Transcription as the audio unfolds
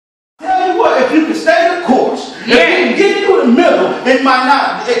it might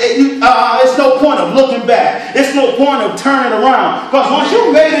not, it's no point of looking back. It's no point of turning around. Because once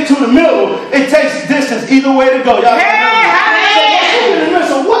you made it to the middle, it takes distance either way to go. Y'all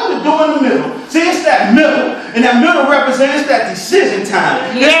so what to do in the middle? See, it's that middle. And that middle represents that decision time.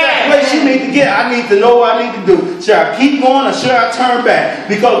 It's that place you need to get. I need to know what I need to do. Should I keep going or should I turn back?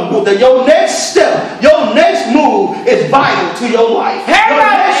 Because your next step, your next move is vital to your life. Your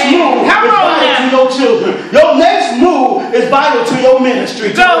next move is vital to your children. Your next move is vital to your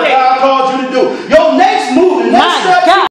ministry, to what God called you to do. Your next move, the next step